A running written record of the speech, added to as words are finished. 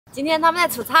今天他们来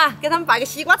出草，给他们拔个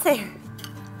西瓜吃。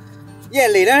耶，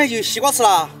那两天就西瓜吃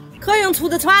了。可以用锄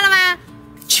头铲了吗？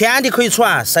浅的可以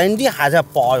铲，深的还是要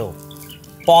拔哟，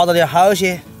拔到的好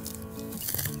些。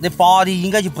那拔的应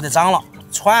该就不得长了，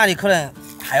铲的可能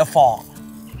还要发。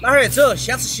待会儿走，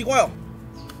先吃西瓜哟。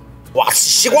哇，吃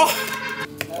西瓜！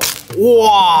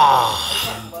哇！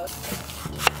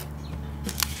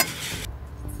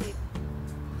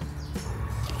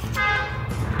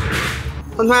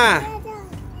团团，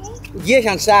你也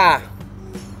想吃啊？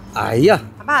哎呀，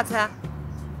好不好吃？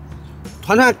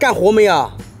团团干活没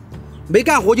有？没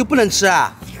干活就不能吃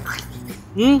啊？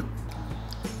嗯。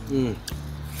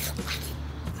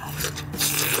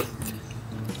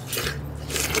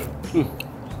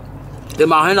这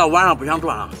麻烦到晚上不想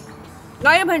断了。我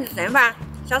有朋友就这饭，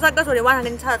潇洒哥说的晚上给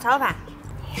你炒炒饭。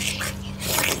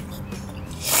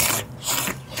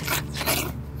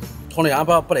同样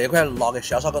把那块拿给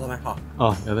潇洒哥他们哈。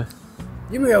哦，要得。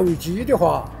你们要喂鸡的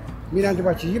话，明天就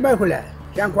把鸡买回来，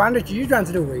先关着鸡圈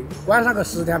子里喂，关上个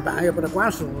10天半，要把它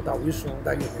关熟到喂熟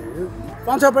到一后，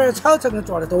方才把它炒成个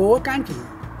抓得多干净，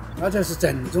那才是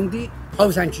正宗的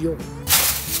好山鸡哦。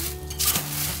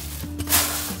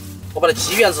我把那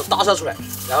鸡园子打扫出来，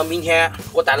然后明天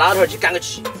我带老头去赶个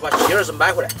鸡，把鸡儿是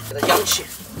买回来给它养起。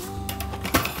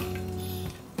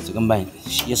这个门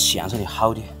也是现成的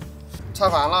好的。炒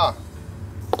饭了。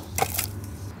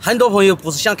很多朋友不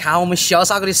是想看我们潇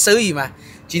洒哥的手艺吗？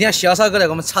今天潇洒哥来给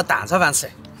我们炒蛋炒饭吃，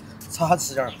炒好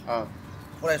吃点儿。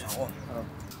我来串我。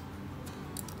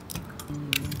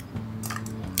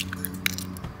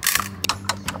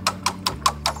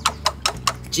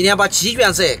今天把鸡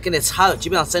卷子给那炒基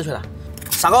本上整出来了，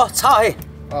上哥炒嘿。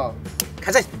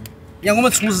开整。你看我们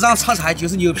厨师长炒菜就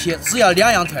是牛皮，只要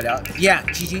2样调料：盐、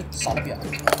鸡精，啥都不要。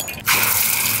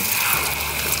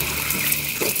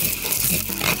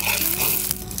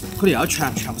可能要全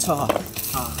部炒哈。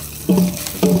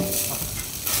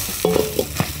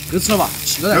够吃了吧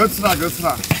？7个人。够吃了，够吃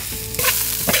了。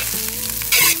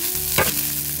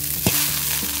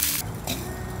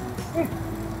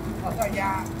好少盐。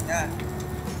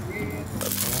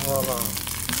好了。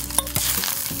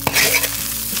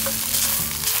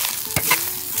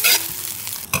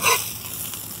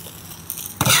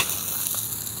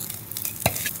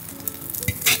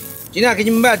今天给你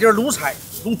们买点卤菜，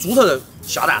卤猪头肉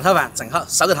下蛋炒饭，正好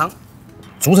烧个汤。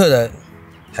猪头肉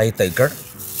还有豆干儿，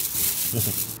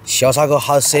潇洒哥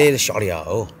好舍得下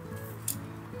料。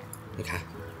你看，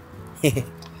嘿嘿，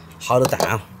好多蛋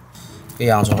啊！给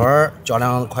洋葱花儿加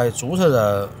2块猪头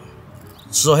肉，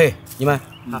吃哦嘿，你们。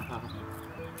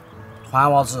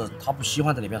团娃子他不喜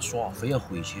欢在那边耍，非要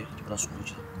回去，就把他送回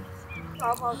去。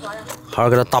好好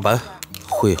给他打包，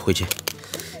回去。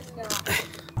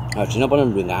哎，今天把那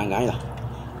捋安安一下，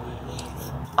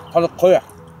他说可以。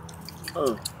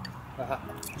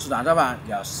吃蛋炒饭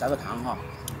要烧个汤哈。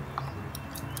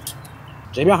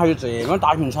这边还有这碗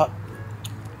大平炒，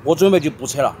我准备就不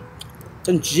扯了，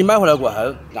等鸡买回来过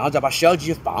后，然后再把小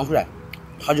鸡放回来，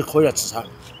它就可以来吃炒。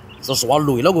说实话，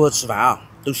累了过后吃饭啊，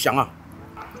都香啊。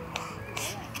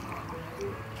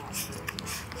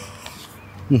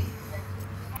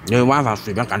那晚饭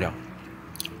随便干掉。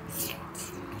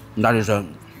那就是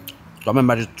专门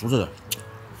买的猪头肉。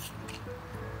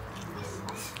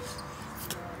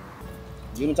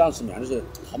你们早上吃面的时候，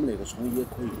他们那个葱也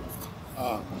可以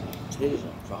扯一下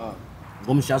是吧？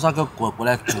我们潇洒哥过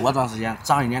来做了长时间，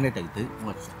长一脸的痘痘，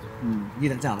我你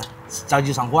能这样子？着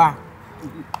急上火啊？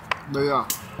没有啊。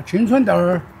青春痘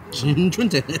儿。青春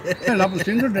痘，那不是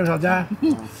青春痘啥子啊？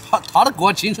他都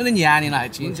过青春的年龄了，还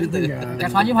青春痘，该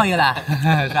耍女朋友了，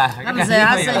是吧？那不是，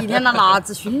他是一天拿蜡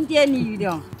烛熏点你的。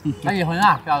要结婚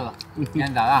啊，表哥，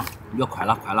年到啊。要快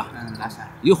了。那是。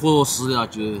有合适的了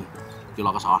就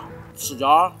那个啥，持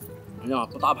家，你看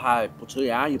不打牌，不抽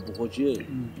烟，也不喝酒，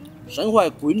生活还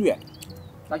规律。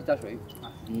早起早睡。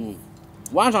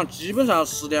晚上基本上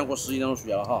10点过11点钟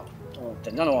睡了哈。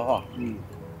正常的话哈。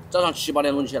早上7、8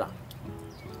点钟起来。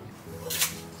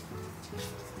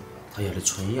他要的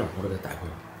春药我都给他带回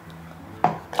来。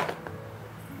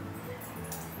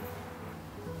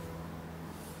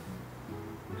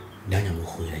娘娘们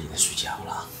回来就在睡觉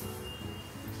了。